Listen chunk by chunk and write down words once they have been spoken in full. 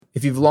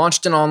If you've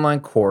launched an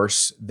online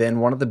course, then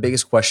one of the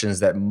biggest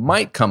questions that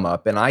might come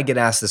up, and I get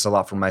asked this a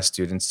lot from my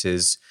students,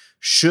 is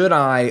should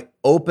I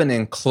open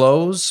and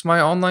close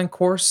my online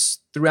course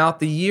throughout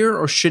the year,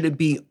 or should it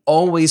be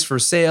always for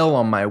sale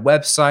on my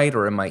website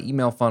or in my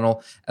email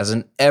funnel as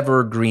an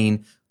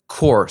evergreen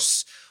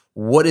course?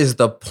 What is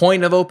the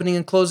point of opening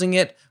and closing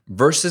it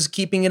versus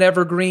keeping it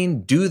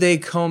evergreen? Do they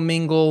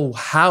commingle?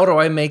 How do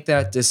I make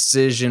that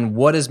decision?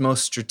 What is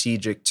most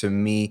strategic to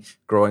me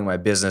growing my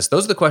business?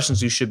 Those are the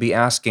questions you should be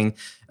asking,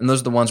 and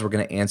those are the ones we're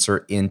going to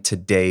answer in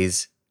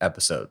today's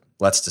episode.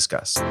 Let's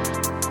discuss.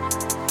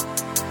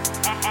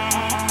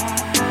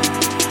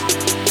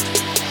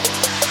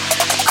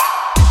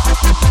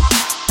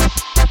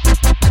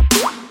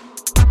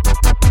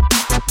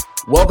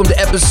 Welcome to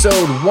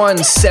episode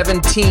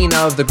 117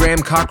 of The Graham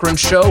Cochran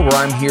Show, where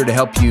I'm here to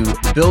help you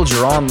build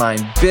your online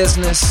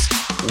business,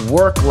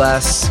 work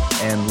less,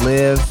 and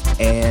live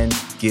and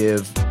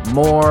give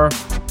more.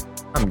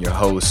 I'm your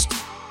host,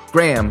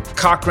 Graham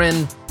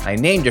Cochran. I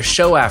named your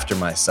show after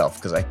myself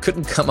because I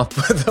couldn't come up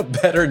with a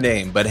better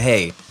name. But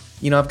hey,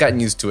 I've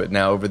gotten used to it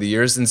now over the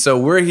years. And so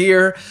we're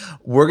here,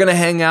 we're going to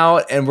hang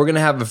out, and we're going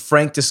to have a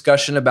frank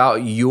discussion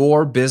about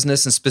your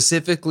business and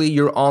specifically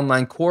your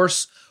online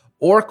course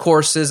or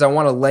courses. I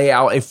want to lay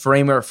out a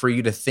framework for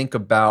you to think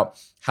about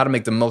how to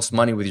make the most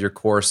money with your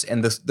course.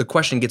 And the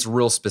question gets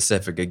real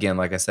specific. Again,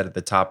 like I said at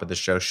the top of the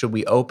show, should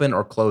we open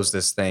or close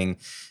this thing?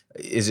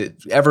 Is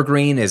it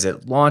evergreen? Is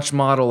it launch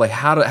model? Like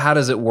how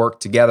does it work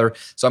together?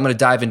 So I'm going to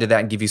dive into that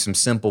and give you some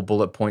simple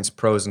bullet points,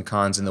 pros and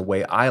cons, and the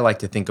way I like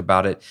to think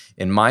about it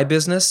in my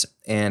business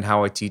and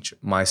how I teach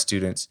my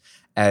students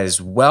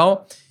as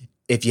well.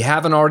 If you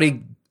haven't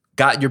already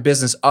got your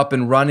business up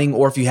and running,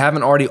 or if you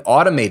haven't already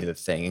automated a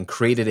thing and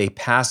created a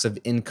passive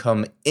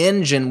income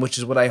engine, which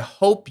is what I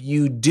hope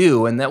you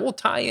do, and that will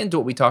tie into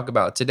what we talk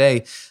about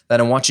today, then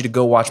I want you to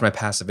go watch my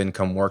passive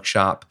income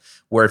workshop,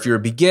 where if you're a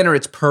beginner,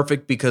 it's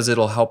perfect because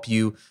it'll help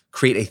you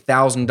create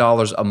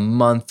 $1,000 a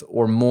month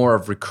or more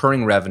of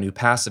recurring revenue,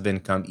 passive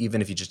income,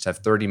 even if you just have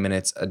 30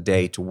 minutes a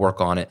day to work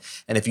on it.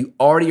 And if you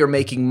already are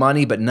making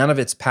money, but none of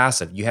it's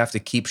passive, you have to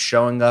keep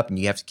showing up and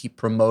you have to keep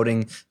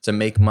promoting to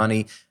make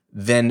money,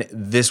 then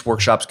this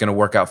workshop's going to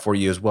work out for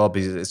you as well,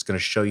 because it's going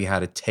to show you how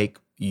to take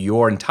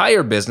your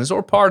entire business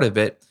or part of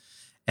it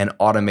and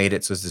automate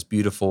it. So it's this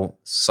beautiful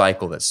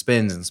cycle that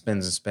spins and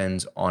spins and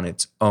spins on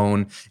its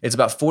own. It's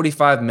about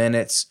 45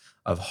 minutes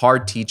of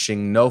hard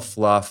teaching, no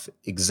fluff,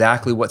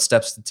 exactly what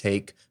steps to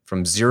take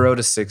from 0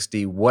 to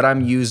 60, what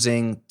I'm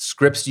using,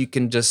 scripts you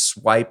can just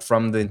swipe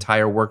from the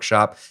entire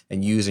workshop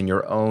and use in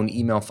your own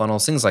email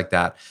funnels, things like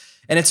that.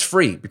 And it's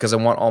free because I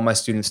want all my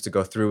students to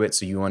go through it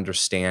so you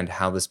understand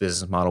how this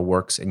business model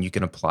works and you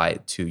can apply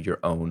it to your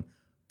own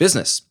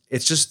business.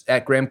 It's just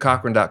at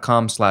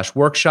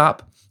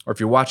grahamcochran.com/workshop. Or if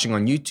you're watching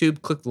on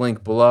YouTube, click the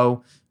link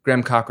below,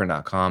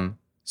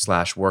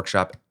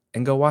 grahamcochran.com/workshop,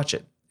 and go watch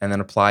it and then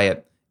apply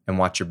it and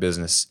watch your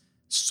business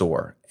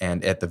soar.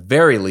 And at the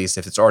very least,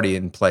 if it's already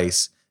in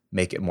place,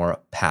 make it more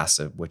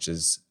passive, which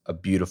is a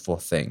beautiful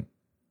thing.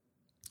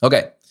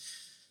 Okay.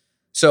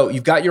 So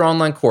you've got your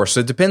online course.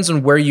 So it depends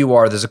on where you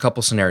are. There's a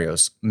couple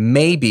scenarios.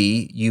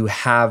 Maybe you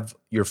have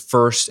your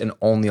first and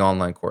only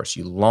online course.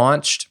 You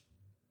launched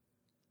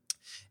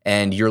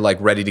and you're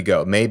like ready to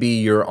go. Maybe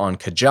you're on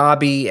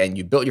Kajabi and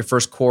you built your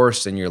first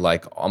course and you're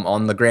like, I'm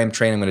on the Graham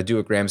train, I'm going to do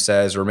what Graham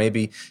says. Or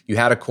maybe you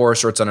had a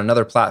course or it's on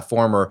another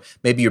platform, or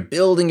maybe you're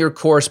building your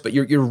course, but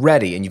you're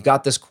ready and you've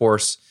got this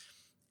course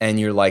and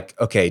you're like,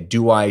 okay,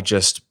 do I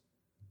just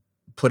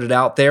put it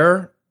out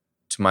there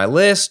to my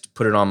list,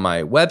 put it on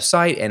my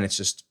website, and it's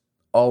just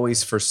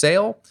always for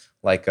sale,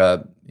 like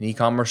an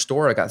e-commerce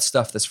store? I got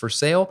stuff that's for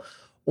sale.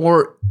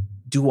 Or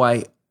do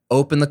I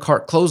open the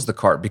cart, close the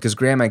cart? Because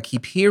Graham, I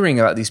keep hearing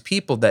about these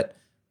people that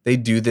they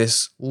do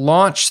this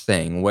launch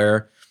thing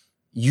where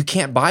you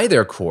can't buy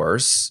their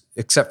course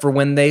except for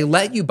when they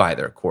let you buy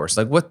their course.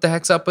 Like, what the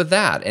heck's up with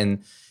that?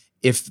 And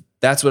if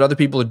that's what other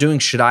people are doing,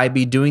 should I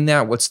be doing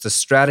that? What's the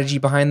strategy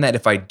behind that?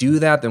 If I do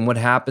that, then what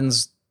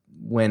happens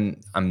when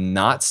I'm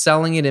not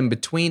selling it in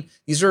between?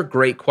 These are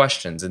great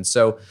questions. And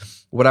so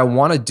what I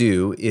want to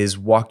do is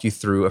walk you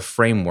through a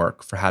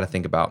framework for how to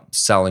think about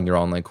selling your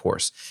online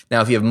course.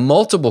 Now, if you have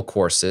multiple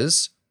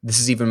courses, this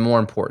is even more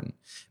important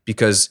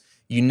because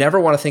you never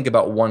want to think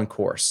about one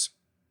course.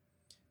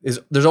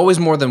 There's always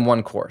more than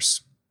one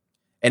course.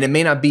 And it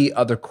may not be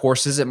other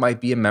courses. It might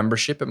be a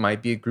membership. It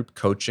might be a group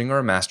coaching or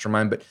a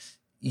mastermind, but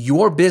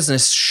your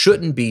business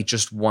shouldn't be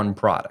just one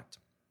product.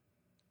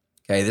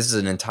 Okay, this is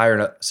an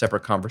entire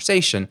separate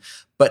conversation.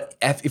 But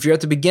if you're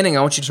at the beginning,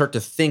 I want you to start to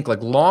think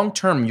like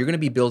long-term, you're going to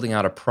be building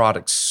out a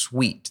product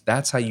suite.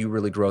 That's how you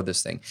really grow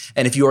this thing.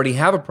 And if you already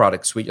have a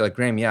product suite, you're like,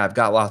 Graham, yeah, I've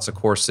got lots of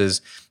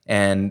courses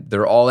and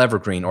they're all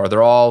evergreen or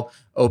they're all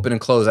open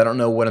and closed. I don't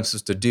know what I'm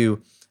supposed to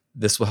do.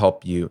 This will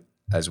help you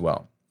as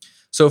well.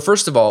 So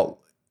first of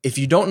all, if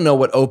you don't know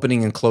what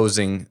opening and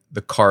closing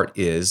the cart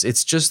is,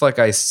 it's just like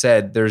I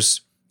said,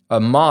 there's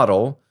a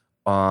model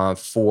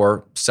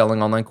for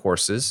selling online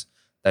courses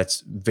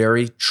that's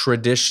very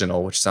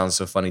traditional, which sounds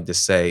so funny to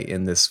say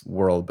in this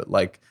world, but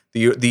like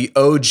The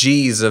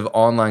OGs of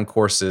online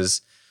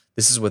courses,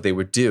 this is what they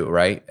would do,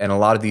 right? And a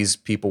lot of these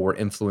people were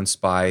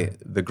influenced by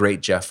the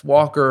great Jeff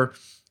Walker,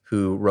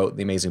 who wrote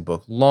the amazing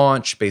book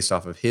Launch based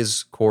off of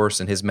his course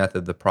and his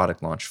method, the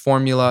product launch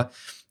formula.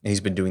 And he's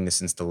been doing this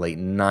since the late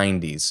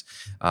 90s.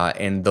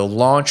 And the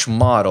launch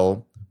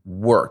model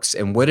works.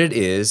 And what it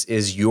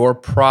is your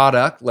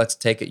product, let's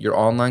take it, your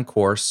online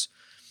course,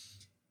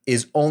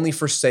 is only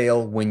for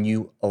sale when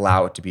you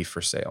allow it to be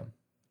for sale.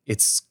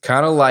 It's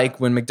kind of like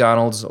when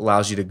McDonald's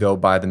allows you to go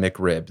buy the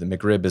McRib. The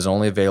McRib is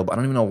only available. I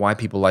don't even know why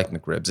people like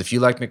McRibs. If you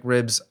like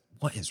McRibs,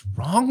 what is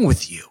wrong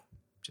with you?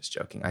 Just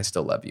joking. I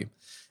still love you.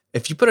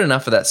 If you put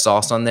enough of that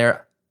sauce on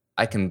there,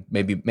 I can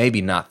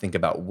maybe not think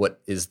about what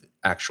is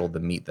the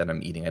meat that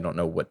I'm eating. I don't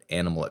know what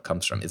animal it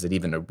comes from. Is it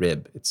even a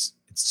rib? It's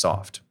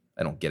soft.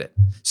 I don't get it.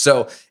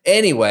 So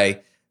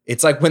anyway,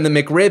 it's like when the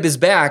McRib is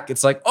back,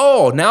 it's like,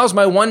 oh, now's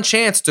my one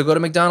chance to go to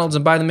McDonald's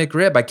and buy the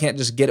McRib. I can't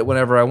just get it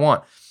whenever I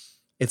want.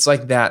 It's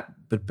like that,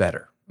 but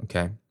better,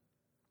 okay?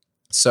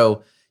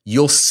 So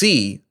you'll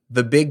see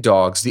the big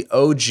dogs, the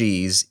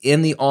OGs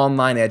in the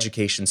online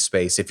education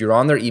space. If you're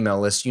on their email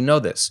list, you know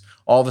this.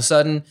 All of a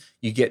sudden,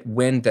 you get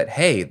wind that,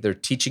 hey, they're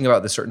teaching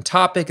about this certain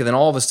topic, and then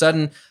all of a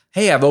sudden,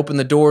 hey, I've opened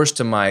the doors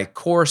to my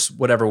course,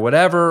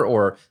 whatever,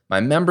 or my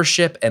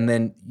membership, and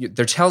then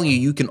they're telling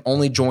you can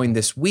only join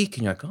this week,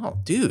 and you're like, oh,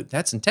 dude,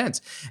 that's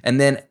intense.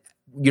 And then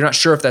you're not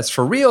sure if that's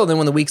for real. Then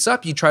when the week's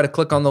up, you try to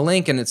click on the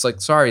link, and it's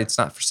like, sorry, it's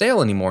not for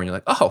sale anymore. And you're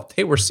like, oh,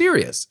 they were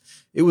serious.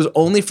 It was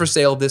only for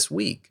sale this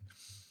week.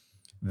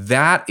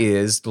 That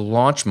is the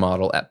launch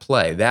model at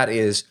play. That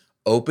is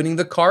opening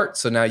the cart,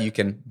 so now you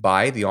can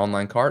buy the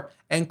online cart,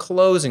 and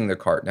closing the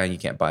cart. Now you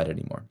can't buy it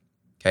anymore,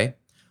 okay?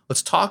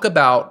 Let's talk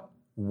about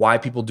why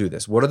people do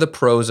this. What are the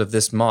pros of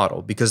this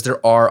model? Because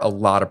there are a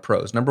lot of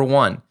pros. Number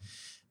one,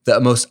 the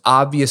most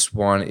obvious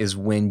one is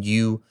when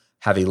you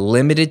have a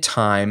limited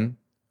time,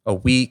 a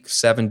week,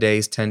 7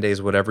 days, 10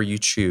 days, whatever you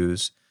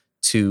choose,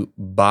 to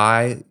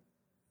buy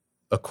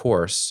a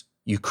course,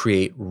 you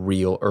create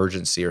real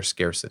urgency or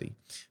scarcity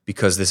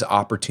because this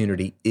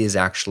opportunity is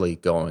actually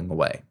going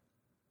away.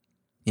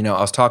 You know,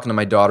 I was talking to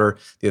my daughter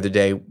the other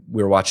day.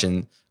 We were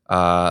watching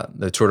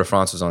the Tour de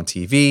France was on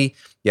TV.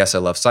 Yes, I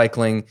love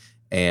cycling.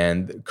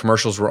 And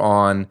commercials were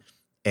on.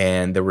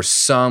 And there was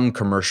some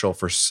commercial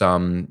for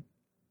some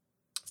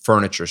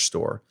furniture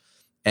store.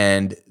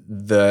 And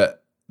the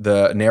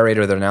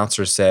narrator, the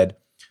announcer said,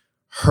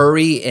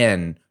 hurry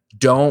in,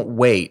 don't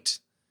wait.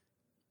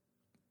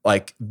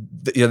 Like,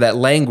 that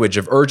language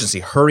of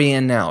urgency, hurry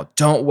in now,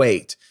 don't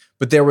wait.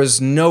 But there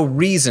was no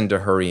reason to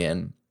hurry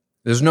in.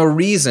 There's no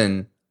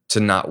reason to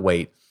not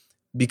wait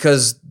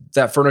because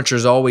that furniture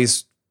is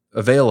always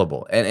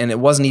available. And it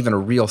wasn't even a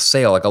real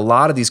sale. Like a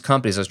lot of these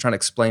companies, I was trying to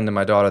explain to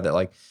my daughter that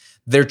like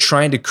they're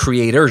trying to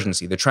create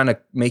urgency. They're trying to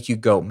make you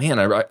go,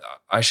 man,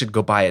 I should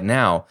go buy it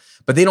now.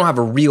 But they don't have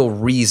a real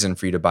reason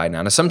for you to buy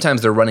now. Now,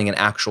 sometimes they're running an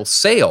actual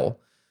sale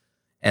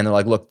and they're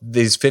like, look,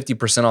 this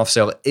 50% off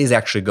sale is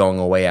actually going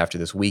away after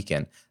this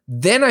weekend.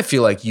 Then I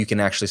feel like you can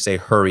actually say,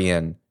 hurry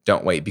in,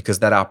 don't wait, because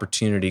that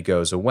opportunity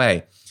goes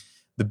away.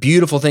 The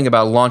beautiful thing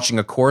about launching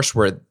a course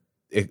where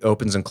it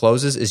opens and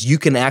closes is you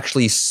can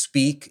actually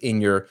speak in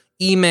your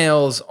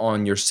emails,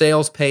 on your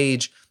sales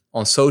page,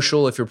 on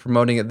social if you're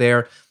promoting it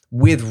there,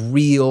 with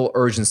real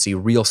urgency,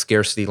 real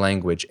scarcity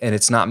language. And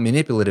it's not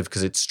manipulative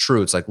because it's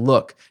true. It's like,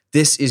 look,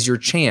 this is your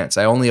chance.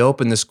 I only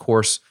open this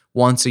course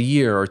once a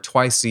year or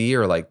twice a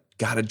year. Like,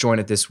 gotta join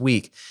it this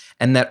week.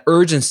 And that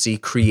urgency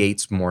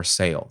creates more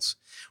sales.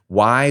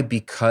 Why?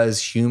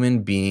 Because human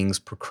beings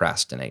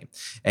procrastinate.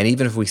 And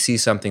even if we see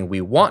something we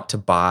want to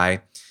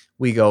buy,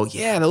 we go,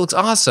 yeah, that looks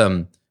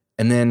awesome.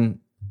 And then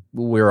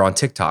we're on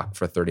TikTok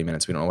for 30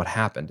 minutes. We don't know what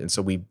happened. And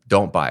so we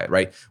don't buy it,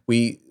 right?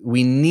 We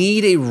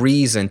need a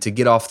reason to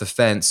get off the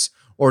fence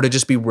or to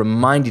just be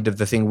reminded of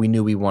the thing we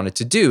knew we wanted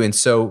to do. And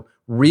so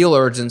real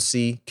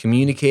urgency,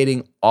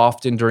 communicating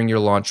often during your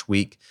launch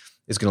week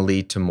is going to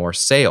lead to more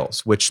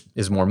sales, which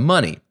is more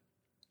money.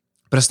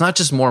 But it's not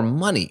just more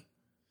money,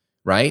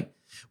 right?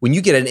 When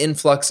you get an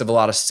influx of a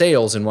lot of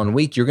sales in 1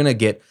 week, you're going to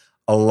get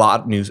a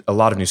lot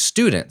of new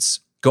students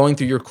going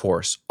through your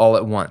course all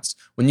at once.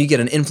 When you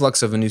get an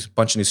influx of a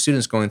bunch of new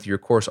students going through your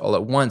course all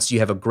at once, you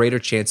have a greater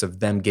chance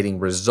of them getting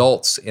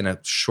results in a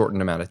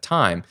shortened amount of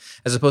time,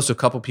 as opposed to a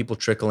couple people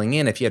trickling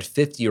in. If you had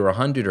 50 or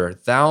 100 or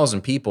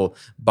 1,000 people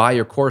buy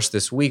your course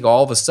this week,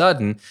 all of a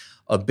sudden,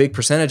 a big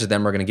percentage of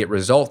them are going to get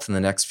results in the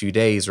next few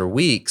days or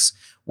weeks,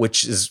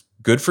 which is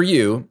good for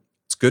you.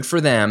 It's good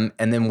for them.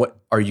 And then what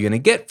are you going to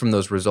get from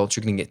those results?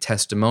 You're going to get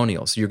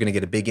testimonials. So you're going to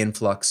get a big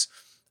influx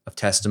of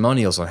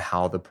testimonials on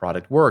how the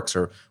product works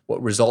or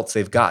what results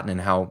they've gotten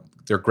and how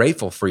they're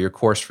grateful for your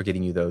course for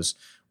getting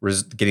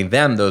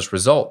them those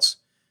results.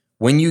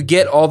 When you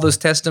get all those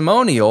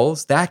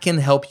testimonials, that can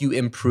help you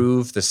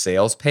improve the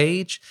sales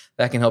page.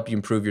 That can help you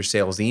improve your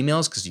sales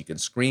emails because you can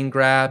screen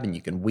grab and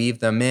you can weave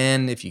them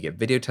in. If you get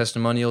video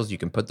testimonials, you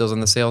can put those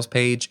on the sales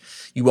page.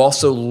 You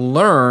also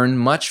learn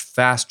much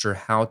faster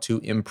how to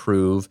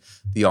improve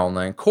the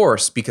online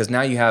course because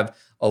now you have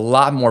a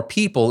lot more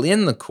people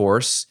in the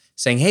course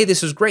saying, hey,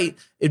 this was great.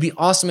 It'd be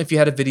awesome if you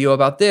had a video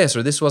about this,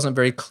 or this wasn't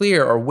very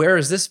clear, or where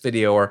is this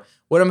video, or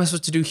what am I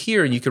supposed to do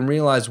here? And you can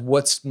realize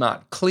what's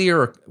not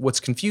clear, or what's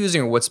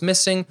confusing, or what's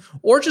missing,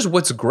 or just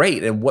what's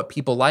great and what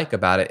people like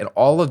about it. And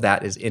all of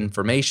that is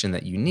information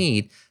that you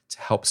need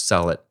to help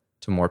sell it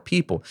to more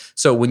people.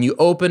 So when you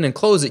open and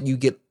close it, you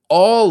get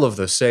all of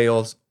the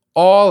sales,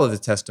 all of the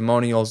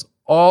testimonials,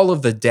 all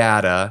of the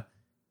data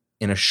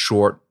in a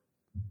short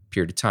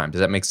period of time. Does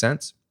that make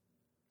sense?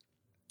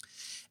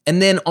 And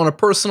then on a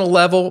personal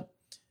level,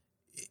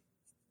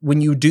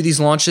 when you do these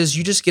launches,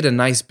 you just get a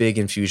nice big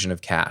infusion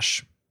of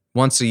cash.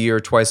 Once a year,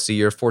 twice a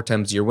year, 4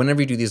 times a year,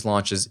 whenever you do these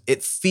launches,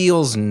 it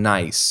feels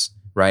nice,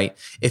 right?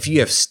 If you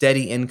have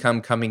steady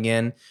income coming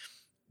in,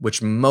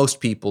 which most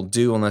people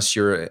do unless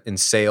you're in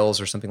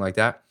sales or something like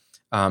that,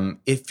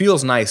 it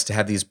feels nice to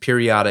have these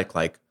periodic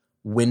like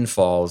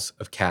windfalls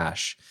of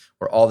cash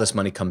where all this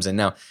money comes in.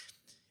 Now,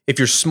 if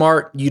you're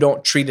smart, you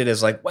don't treat it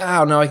as like,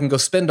 wow, now I can go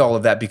spend all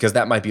of that, because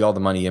that might be all the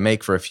money you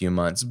make for a few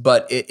months.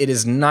 But it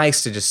is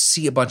nice to just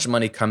see a bunch of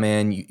money come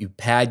in. You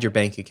pad your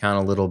bank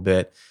account a little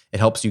bit. It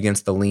helps you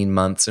against the lean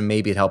months, and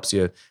maybe it helps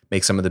you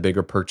make some of the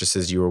bigger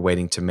purchases you were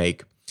waiting to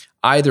make.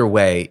 Either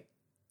way,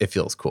 it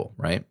feels cool,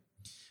 right?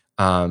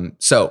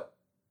 So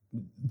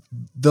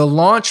the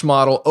launch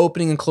model,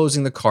 opening and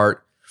closing the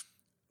cart,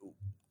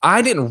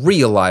 I didn't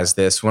realize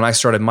this when I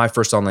started my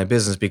first online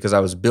business, because I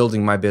was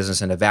building my business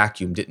in a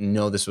vacuum, didn't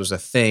know this was a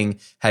thing,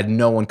 had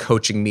no one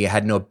coaching me,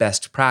 had no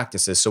best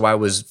practices. So I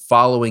was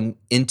following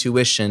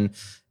intuition,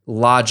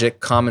 logic,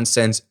 common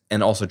sense,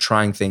 and also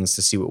trying things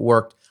to see what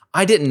worked.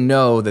 I didn't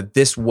know that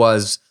this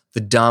was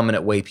the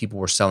dominant way people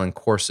were selling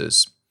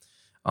courses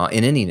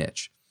in any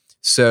niche.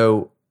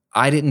 So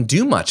I didn't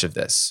do much of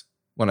this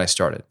when I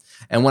started.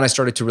 And when I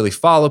started to really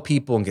follow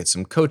people and get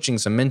some coaching,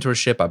 some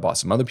mentorship, I bought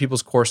some other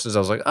people's courses. I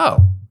was like,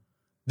 oh,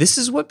 this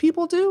is what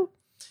people do?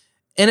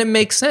 And it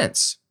makes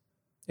sense.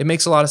 It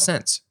makes a lot of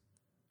sense.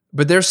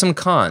 But there's some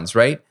cons,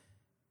 right?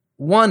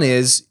 One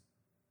is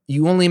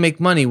you only make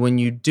money when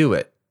you do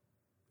it,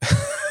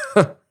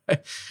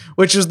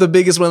 which is the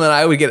biggest one that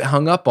I would get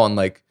hung up on.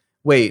 Like,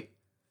 wait,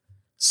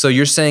 so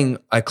you're saying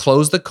I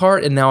closed the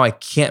cart and now I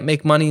can't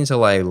make money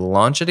until I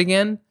launch it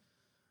again?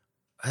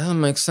 That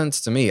doesn't make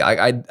sense to me.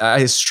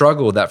 I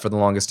struggled with that for the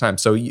longest time.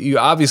 So you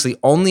obviously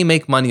only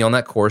make money on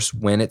that course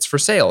when it's for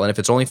sale. And if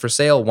it's only for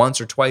sale once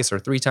or twice or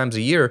 3 times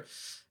a year,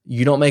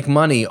 you don't make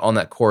money on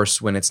that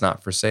course when it's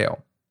not for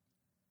sale.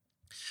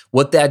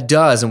 What that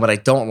does, and what I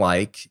don't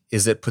like,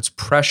 is it puts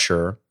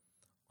pressure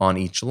on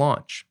each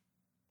launch.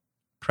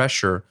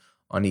 Pressure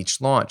on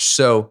each launch.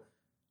 So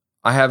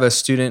I have a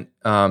student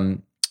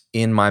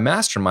in my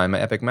mastermind, my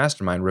Epic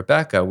Mastermind,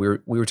 Rebecca. We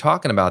were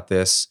talking about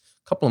this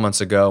a couple of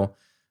months ago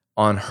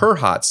on her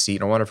hot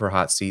seat, or one of her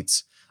hot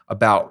seats,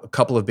 about a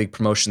couple of big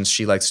promotions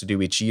she likes to do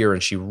each year,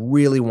 and she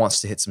really wants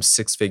to hit some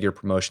 6-figure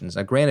promotions.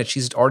 Now, granted,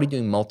 she's already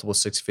doing multiple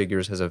 6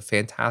 figures, has a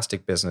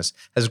fantastic business,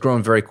 has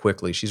grown very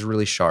quickly. She's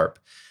really sharp.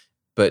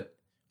 But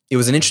it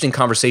was an interesting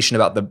conversation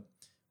about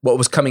what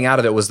was coming out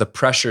of it was the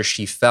pressure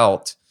she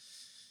felt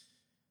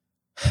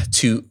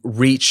to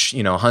reach,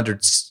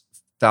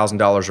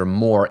 $100,000 or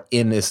more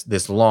in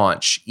this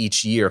launch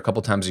each year, a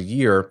couple times a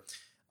year,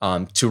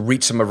 to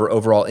reach some of her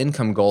overall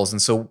income goals. And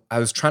so I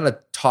was trying to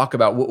talk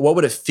about what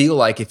would it feel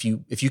like if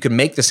you could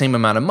make the same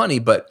amount of money,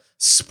 but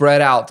spread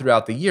out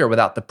throughout the year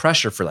without the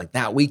pressure for like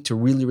that week to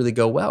really, really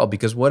go well.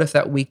 Because what if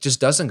that week just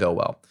doesn't go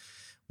well?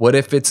 What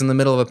if it's in the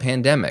middle of a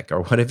pandemic?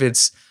 Or what if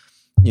it's,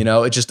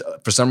 it just,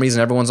 for some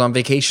reason, everyone's on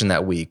vacation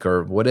that week?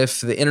 Or what if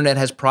the internet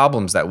has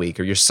problems that week,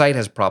 or your site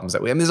has problems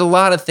that week? I mean, there's a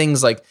lot of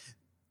things like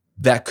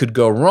that could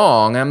go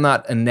wrong. I'm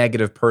not a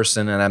negative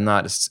person, and I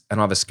don't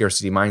have a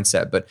scarcity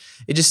mindset, but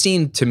it just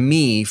seemed to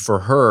me, for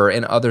her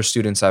and other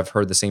students, I've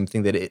heard the same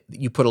thing, that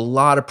you put a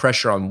lot of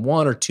pressure on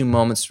 1 or 2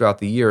 moments throughout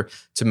the year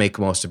to make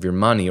most of your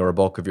money, or a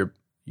bulk of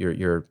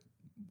your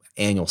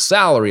annual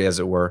salary, as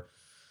it were.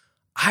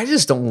 I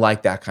just don't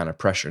like that kind of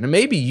pressure. And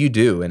maybe you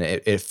do, and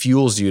it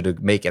fuels you to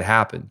make it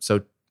happen.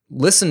 So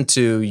listen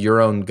to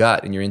your own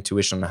gut and your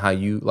intuition on how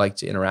you like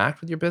to interact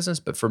with your business.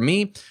 But for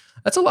me,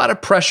 that's a lot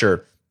of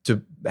pressure to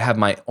have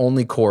my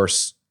only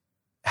course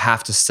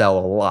have to sell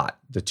a lot,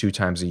 the 2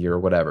 times a year or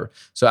whatever.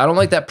 So I don't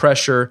like that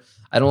pressure.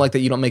 I don't like that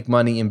you don't make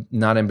money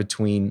not in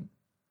between.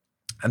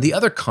 And the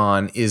other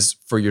con is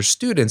for your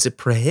students, it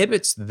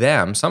prohibits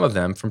them, some of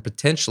them, from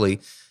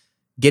potentially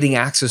getting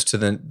access to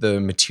the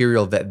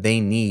material that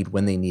they need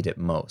when they need it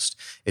most.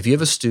 If you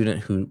have a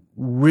student who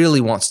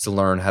really wants to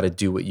learn how to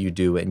do what you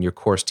do and your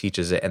course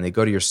teaches it, and they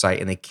go to your site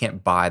and they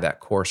can't buy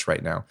that course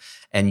right now,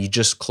 and you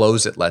just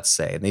close it, let's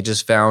say, and they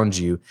just found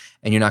you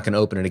and you're not going to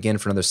open it again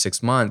for another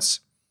 6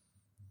 months,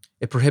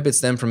 it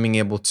prohibits them from being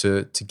able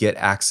to get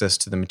access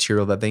to the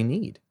material that they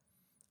need.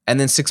 And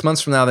then 6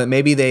 months from now, that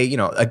maybe they,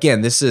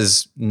 again, this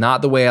is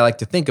not the way I like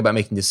to think about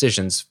making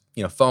decisions,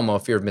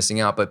 FOMO, fear of missing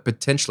out, but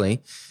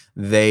potentially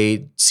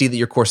they see that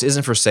your course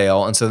isn't for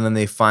sale, and so then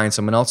they find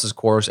someone else's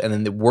course, and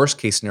then the worst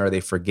case scenario,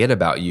 they forget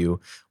about you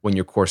when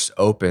your course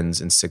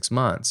opens in 6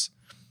 months.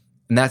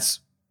 And that's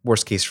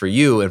worst case for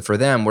you, and for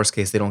them, worst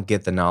case, they don't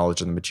get the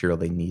knowledge and the material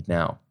they need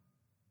now.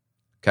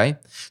 Okay.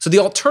 So the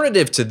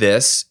alternative to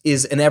this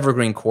is an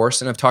evergreen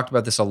course. And I've talked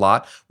about this a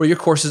lot, where your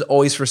course is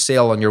always for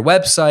sale on your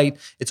website.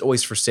 It's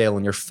always for sale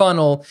in your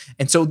funnel.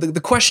 And so the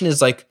question is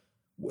like,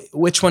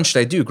 which one should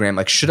I do, Graham?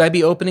 Like, should I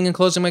be opening and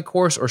closing my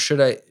course, or should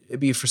I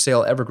be for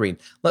sale evergreen?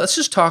 Let's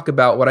just talk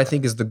about what I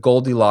think is the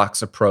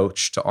Goldilocks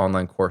approach to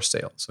online course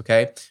sales.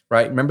 Okay.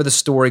 Right. Remember the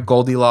story,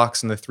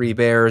 Goldilocks and the three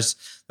bears?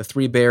 The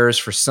three bears,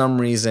 for some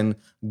reason,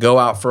 go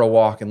out for a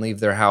walk and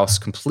leave their house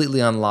completely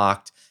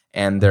unlocked,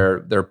 and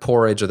their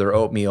porridge or their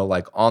oatmeal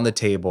like on the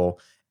table,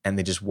 and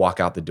they just walk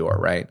out the door,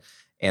 right?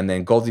 And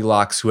then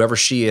Goldilocks, whoever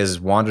she is,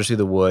 wanders through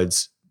the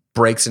woods,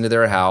 breaks into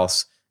their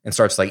house, and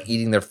starts like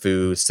eating their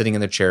food, sitting in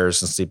their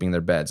chairs and sleeping in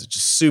their beds. It's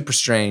just super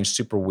strange,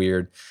 super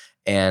weird.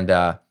 And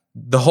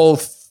the whole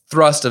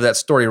thrust of that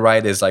story,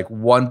 right, is like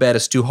one bed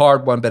is too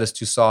hard, one bed is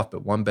too soft,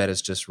 but one bed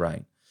is just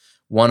right.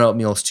 One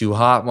oatmeal is too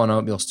hot, one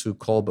oatmeal is too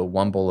cold, but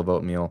one bowl of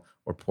oatmeal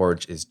or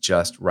porridge is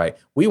just right.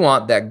 We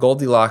want that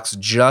Goldilocks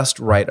just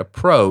right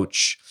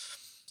approach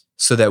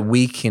so that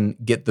we can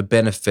get the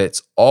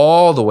benefits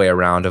all the way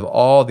around of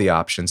all the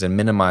options and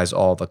minimize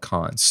all the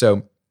cons.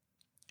 So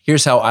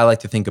here's how I like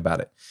to think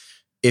about it.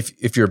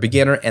 If you're a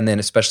beginner, and then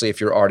especially if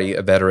you're already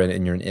a veteran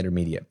and you're an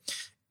intermediate,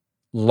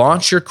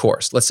 launch your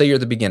course. Let's say you're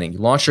at the beginning. You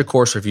launch your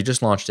course, or if you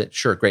just launched it,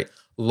 sure, great.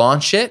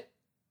 Launch it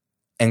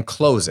and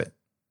close it.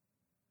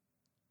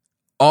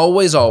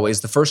 Always,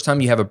 the first time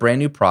you have a brand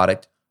new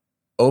product,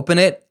 open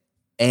it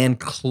and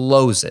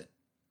close it.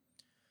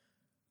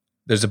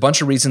 There's a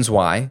bunch of reasons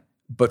why,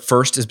 but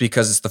first is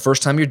because it's the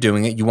first time you're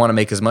doing it. You want to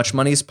make as much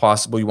money as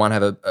possible. You want to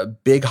have a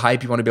big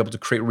hype. You want to be able to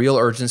create real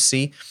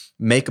urgency,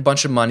 make a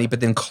bunch of money, but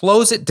then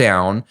close it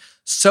down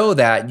so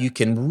that you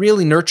can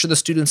really nurture the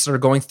students that are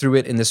going through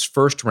it in this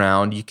first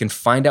round. You can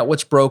find out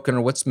what's broken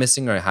or what's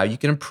missing or how you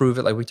can improve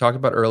it, like we talked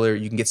about earlier.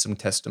 You can get some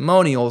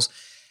testimonials,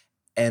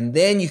 and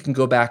then you can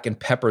go back and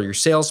pepper your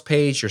sales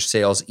page, your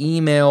sales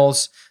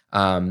emails,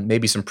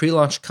 maybe some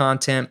pre-launch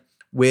content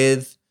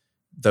with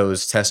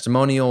those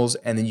testimonials,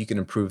 and then you can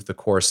improve the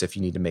course if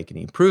you need to make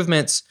any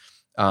improvements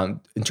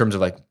in terms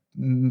of like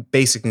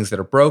basic things that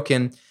are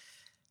broken.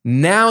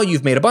 Now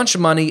you've made a bunch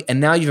of money, and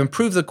now you've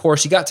improved the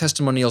course. You got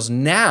testimonials.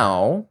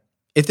 Now,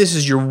 if this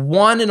is your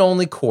one and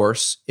only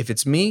course, if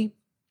it's me,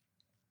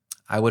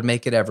 I would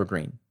make it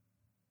evergreen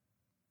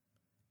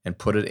and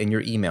put it in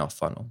your email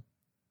funnel,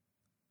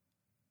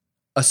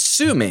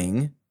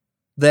 assuming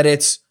that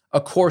it's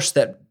a course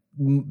that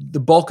the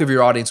bulk of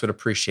your audience would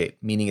appreciate,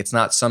 meaning it's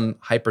not some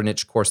hyper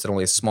niche course that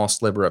only a small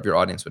sliver of your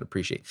audience would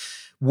appreciate.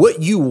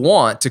 What you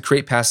want to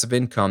create passive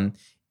income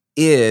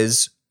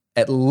is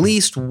at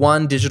least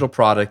one digital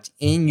product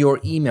in your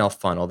email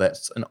funnel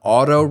that's an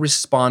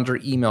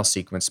autoresponder email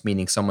sequence,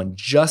 meaning someone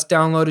just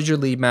downloaded your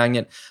lead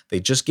magnet, they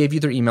just gave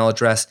you their email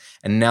address,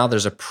 and now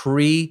there's a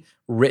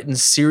pre-written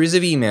series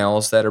of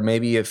emails that are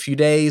maybe a few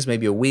days,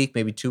 maybe a week,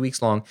 maybe 2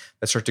 weeks long,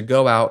 that start to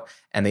go out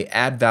and they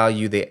add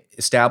value, they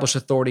establish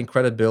authority and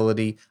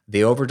credibility,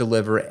 they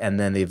over-deliver, and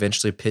then they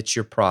eventually pitch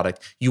your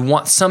product. You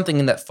want something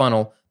in that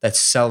funnel that's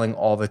selling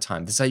all the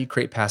time. This is how you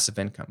create passive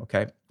income,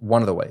 okay?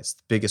 One of the ways,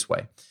 the biggest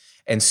way.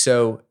 And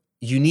so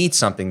you need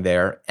something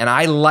there. And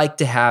I like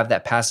to have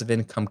that passive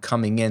income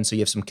coming in so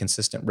you have some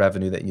consistent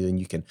revenue that then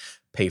you can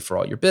pay for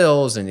all your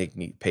bills, and it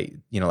can pay,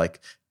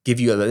 give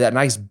you that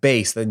nice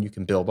base that you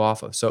can build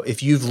off of. So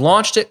if you've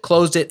launched it,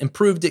 closed it,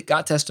 improved it,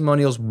 got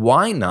testimonials,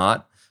 why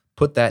not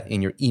put that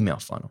in your email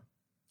funnel?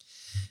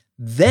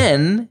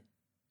 Then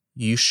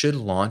you should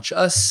launch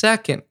a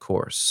second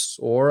course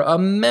or a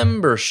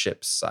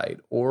membership site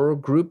or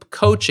group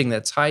coaching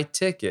that's high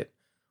ticket.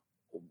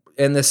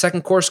 And the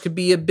second course could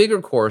be a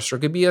bigger course, or it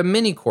could be a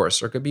mini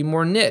course, or it could be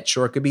more niche,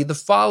 or it could be the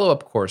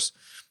follow-up course.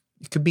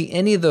 It could be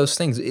any of those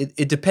things.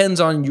 It depends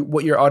on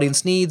what your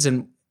audience needs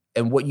and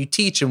what you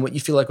teach and what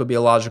you feel like would be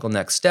a logical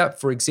next step.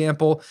 For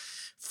example,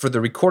 for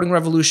the Recording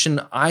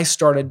Revolution, I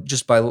started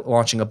just by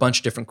launching a bunch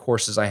of different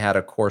courses. I had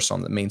a course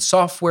on the main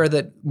software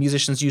that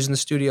musicians use in the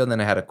studio.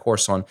 Then I had a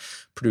course on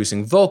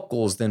producing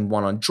vocals, then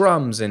one on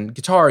drums and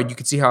guitar. You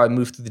could see how I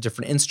moved through the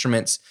different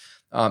instruments.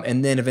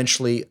 And then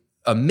eventually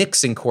a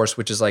mixing course,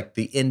 which is like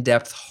the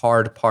in-depth,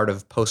 hard part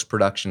of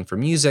post-production for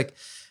music.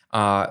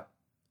 And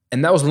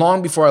that was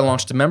long before I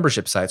launched a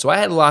membership site. So I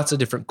had lots of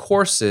different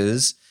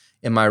courses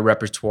in my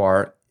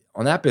repertoire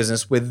on that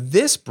business. With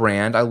this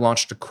brand, I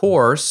launched a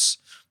course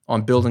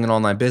on building an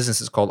online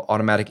business. It's called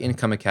Automatic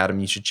Income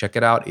Academy. You should check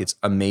it out. It's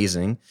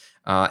amazing.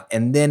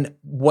 And then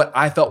what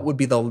I felt would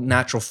be the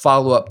natural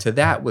follow-up to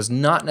that was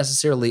not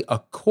necessarily a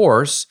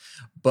course,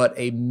 but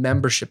a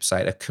membership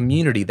site, a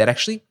community that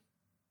actually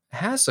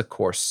has a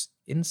course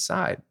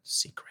inside.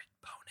 Secret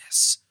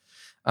bonus.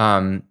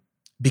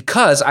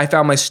 Because I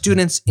found my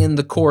students in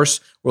the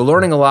course were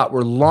learning a lot,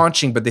 were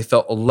launching, but they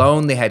felt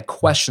alone. They had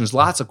questions,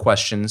 lots of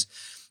questions,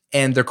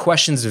 and their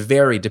questions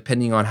vary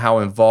depending on how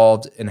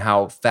involved and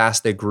how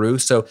fast they grew.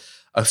 So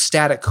a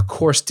static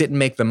course didn't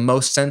make the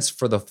most sense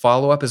for the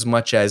follow-up as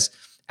much as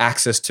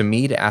access to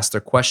me to ask their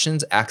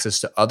questions,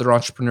 access to other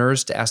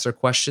entrepreneurs to ask their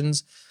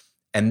questions,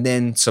 and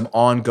then some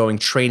ongoing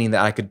training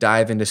that I could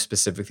dive into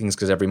specific things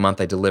because every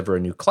month I deliver a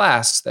new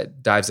class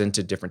that dives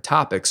into different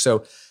topics.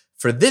 So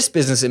for this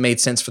business, it made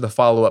sense for the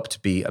follow-up to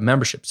be a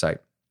membership site.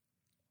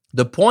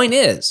 The point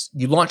is,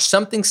 you launch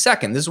something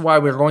second. This is why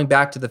we're going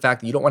back to the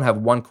fact that you don't want to have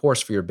one course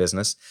for your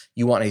business.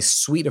 You want a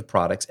suite of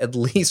products, at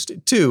least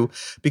two,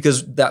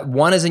 because that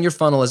one is in your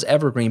funnel as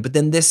evergreen. But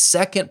then this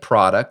second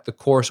product, the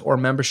course or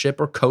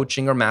membership or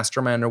coaching or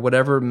mastermind or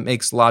whatever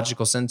makes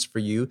logical sense for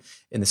you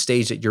in the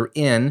stage that you're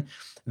in,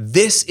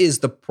 this is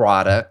the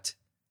product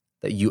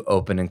that you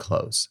open and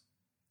close.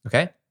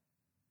 Okay?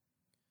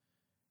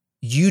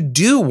 You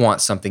do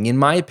want something, in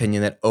my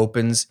opinion, that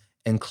opens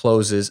and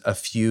closes a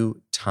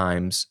few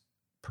times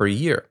per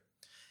year.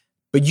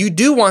 But you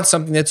do want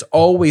something that's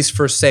always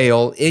for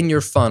sale in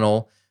your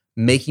funnel,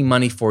 making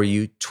money for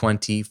you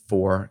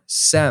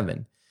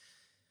 24/7.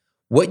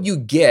 What you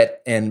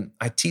get, and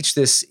I teach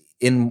this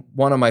in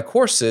one of my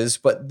courses,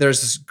 but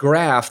there's this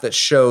graph that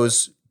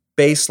shows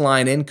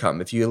baseline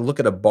income. If you look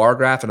at a bar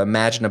graph and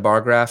imagine a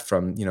bar graph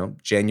from,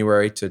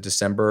 January to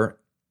December,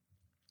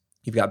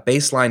 you've got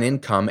baseline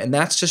income, and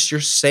that's just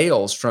your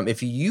sales from,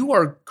 if you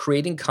are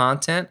creating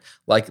content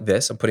like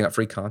this, I'm putting out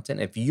free content,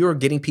 if you're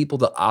getting people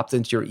to opt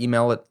into your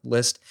email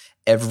list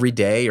every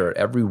day or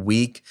every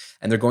week,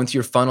 and they're going through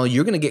your funnel,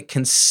 you're going to get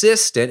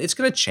consistent. It's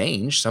going to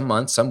change. Some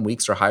months, some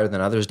weeks are higher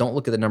than others. Don't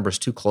look at the numbers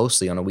too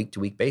closely on a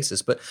week-to-week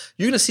basis, but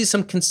you're going to see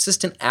some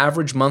consistent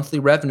average monthly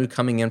revenue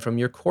coming in from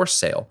your course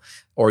sale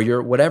or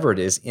your whatever it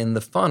is in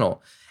the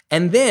funnel.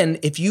 And then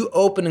if you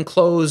open and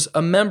close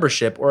a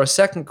membership or a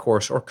second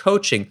course or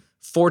coaching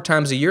 4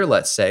 times a year,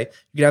 let's say,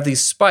 you can have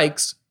these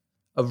spikes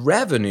of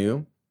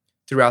revenue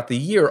throughout the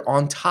year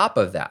on top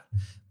of that.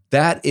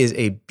 That is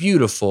a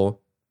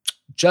beautiful,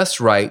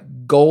 just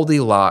right,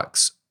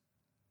 Goldilocks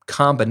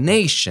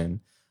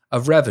combination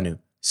of revenue.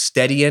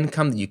 Steady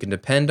income that you can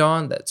depend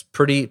on, that's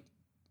pretty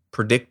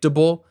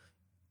predictable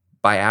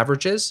by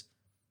averages,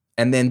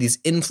 and then these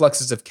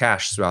influxes of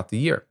cash throughout the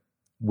year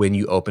when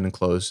you open and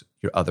close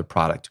your other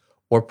product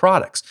or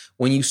products.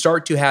 When you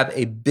start to have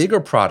a bigger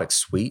product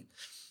suite,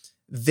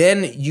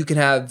 then you can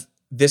have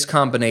this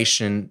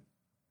combination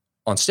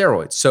on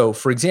steroids. So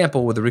for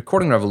example, with the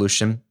Recording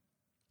Revolution,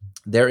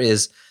 there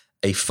is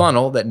a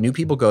funnel that new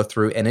people go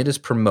through, and it is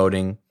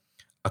promoting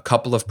a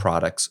couple of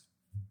products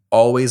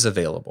always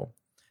available.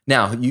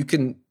 Now, you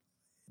can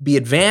be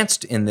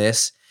advanced in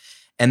this,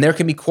 and there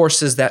can be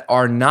courses that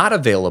are not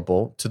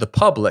available to the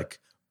public,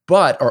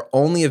 but are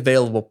only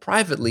available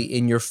privately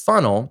in your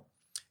funnel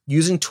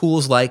using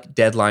tools like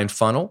Deadline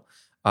Funnel.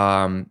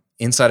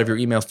 Inside of your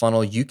email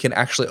funnel, you can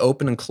actually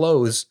open and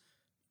close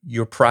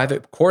your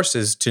private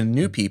courses to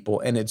new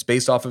people, and it's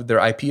based off of their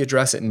IP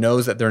address. It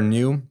knows that they're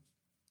new,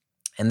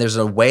 and there's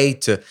a way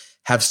to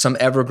have some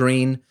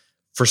evergreen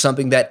for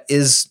something that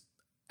is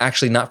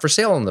actually not for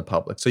sale in the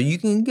public. So you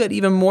can get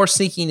even more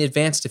sneaky and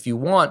advanced if you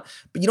want,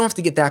 but you don't have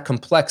to get that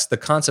complex. The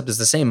concept is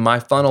the same. My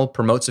funnel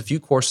promotes a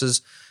few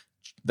courses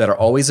that are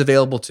always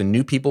available to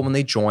new people when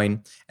they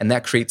join, and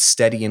that creates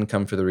steady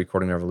income for the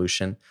Recording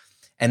Revolution.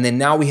 And then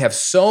now we have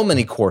so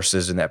many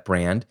courses in that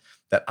brand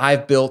that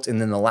I've built. And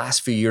then the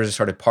last few years, I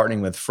started partnering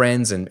with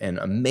friends and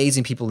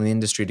amazing people in the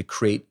industry to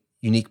create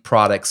unique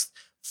products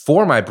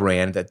for my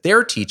brand that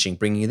they're teaching,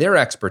 bringing their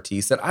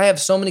expertise, that I have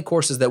so many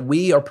courses that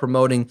we are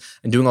promoting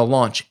and doing a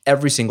launch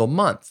every single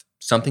month,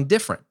 something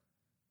different,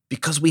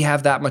 because we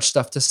have that much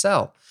stuff to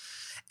sell.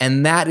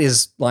 And that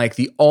is like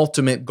the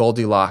ultimate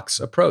Goldilocks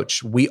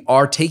approach. We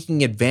are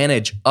taking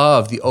advantage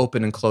of the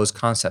open and close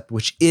concept,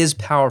 which is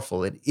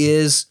powerful. It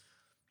is,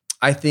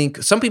 I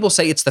think, some people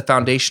say it's the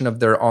foundation of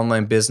their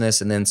online business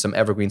and then some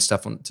evergreen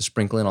stuff to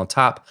sprinkle in on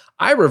top.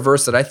 I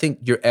reverse it. I think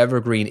your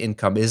evergreen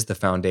income is the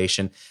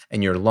foundation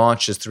and your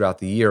launches throughout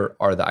the year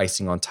are the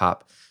icing on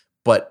top.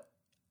 But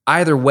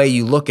either way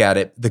you look at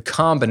it, the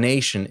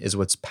combination is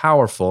what's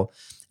powerful.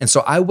 And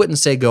so I wouldn't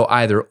say go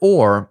either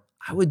or,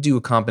 I would do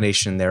a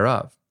combination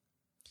thereof.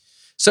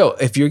 So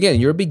if you're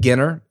a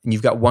beginner and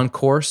you've got one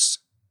course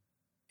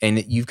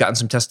and you've gotten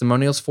some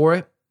testimonials for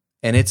it,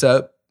 and it's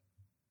a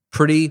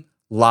pretty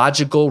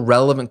logical,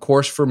 relevant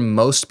course for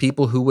most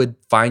people who would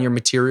find your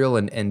material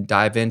and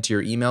dive into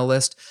your email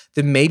list,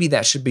 then maybe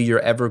that should be your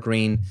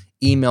evergreen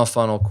email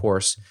funnel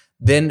course.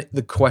 Then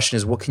the question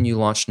is, what can you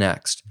launch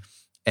next?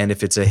 And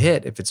if it's a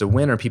hit, if it's a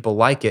winner, people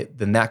like it,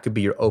 then that could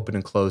be your open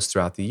and close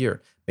throughout the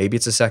year. Maybe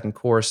it's a second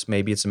course,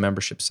 maybe it's a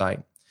membership site,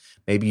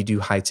 maybe you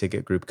do high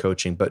ticket group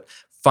coaching, but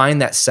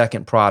find that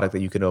second product that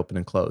you can open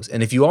and close.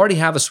 And if you already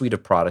have a suite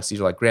of products,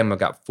 you're like, Graham, I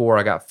got 4,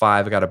 I got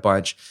 5, I got a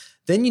bunch,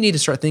 then you need to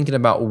start thinking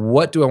about,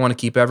 what do I want to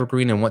keep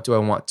evergreen and what do I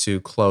want to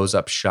close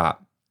up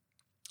shop?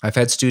 I've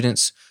had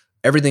students,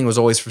 everything was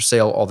always for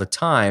sale all the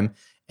time.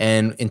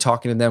 And in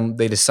talking to them,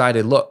 they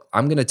decided, look,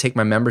 I'm going to take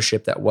my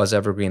membership that was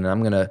evergreen and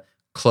I'm going to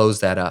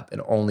close that up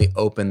and only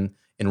open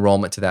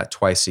enrollment to that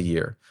twice a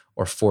year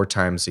or 4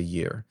 times a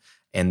year.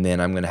 And then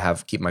I'm going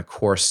to keep my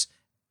course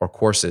or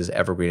courses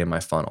evergreen in my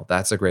funnel.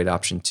 That's a great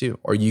option too.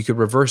 Or you could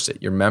reverse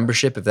it. Your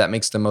membership, if that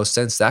makes the most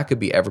sense, that could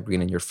be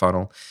evergreen in your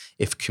funnel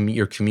if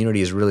your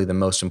community is really the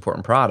most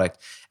important product.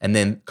 And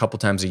then a couple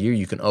times a year,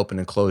 you can open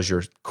and close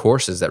your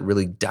courses that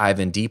really dive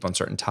in deep on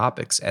certain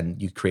topics,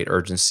 and you create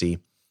urgency,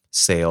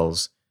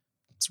 sales,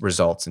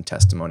 results, and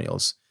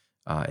testimonials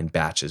in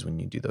batches when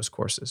you do those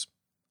courses.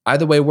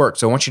 Either way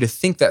works. So I want you to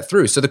think that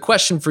through. So the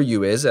question for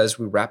you is, as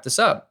we wrap this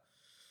up,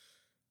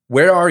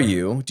 where are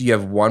you? Do you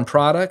have one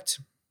product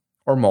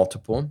or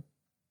multiple?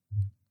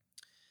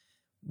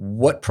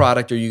 What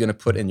product are you going to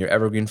put in your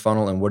evergreen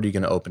funnel, and what are you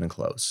going to open and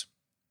close?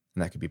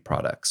 And that could be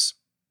products.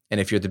 And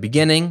if you're at the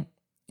beginning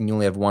and you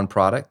only have one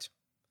product,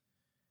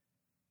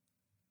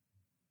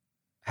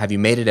 have you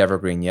made it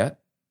evergreen yet?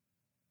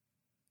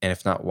 And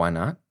if not, why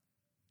not?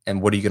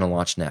 And what are you going to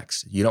launch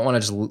next? You don't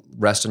want to just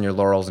rest on your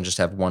laurels and just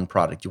have one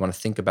product. You want to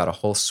think about a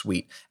whole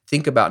suite.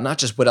 Think about not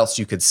just what else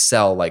you could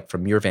sell, like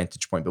from your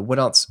vantage point, but what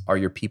else are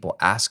your people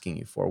asking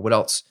you for? What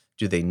else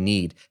do they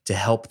need to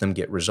help them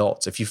get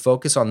results? If you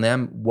focus on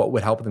them, what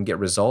would help them get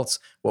results,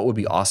 what would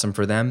be awesome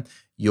for them,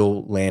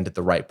 you'll land at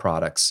the right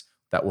products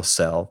that will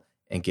sell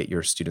and get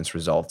your students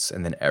results,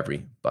 and then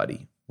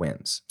everybody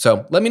wins.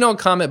 So let me know in a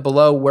comment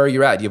below where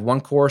you're at. Do you have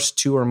one course,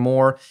 two or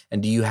more?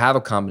 And do you have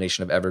a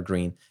combination of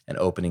evergreen and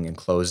opening and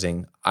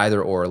closing?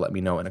 Either or, let me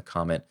know in a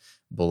comment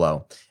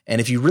below. And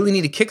if you really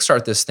need to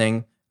kickstart this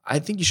thing, I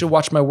think you should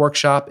watch my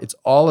workshop. It's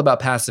all about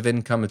passive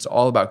income. It's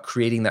all about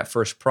creating that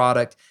first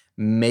product,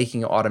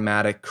 making it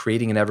automatic,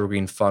 creating an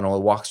evergreen funnel.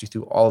 It walks you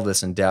through all of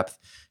this in depth.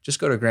 Just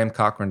go to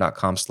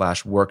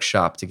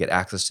grahamcochrane.com/workshop to get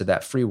access to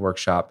that free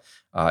workshop.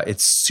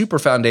 It's super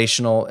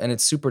foundational and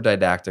it's super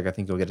didactic. I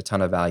think you'll get a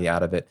ton of value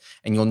out of it,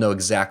 and you'll know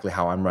exactly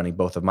how I'm running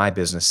both of my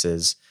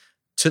businesses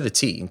to the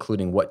T,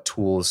 including what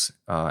tools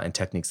and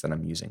techniques that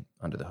I'm using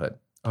under the hood.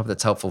 I hope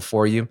that's helpful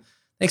for you.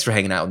 Thanks for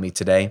hanging out with me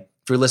today.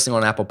 If you're listening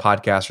on Apple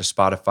Podcasts or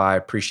Spotify, I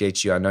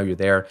appreciate you. I know you're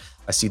there.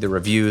 I see the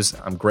reviews.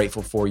 I'm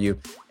grateful for you.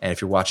 And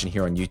if you're watching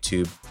here on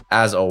YouTube,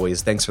 as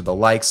always, thanks for the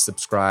likes,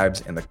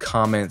 subscribes, and the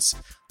comments.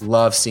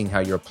 Love seeing how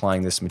you're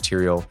applying this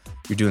material.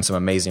 You're doing some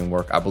amazing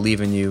work. I believe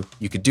in you.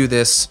 You could do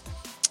this,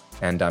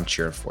 and I'm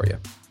cheering for you.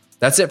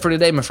 That's it for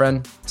today, my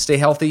friend. Stay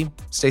healthy,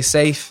 stay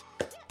safe,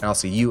 and I'll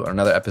see you on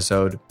another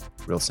episode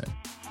real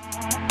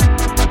soon.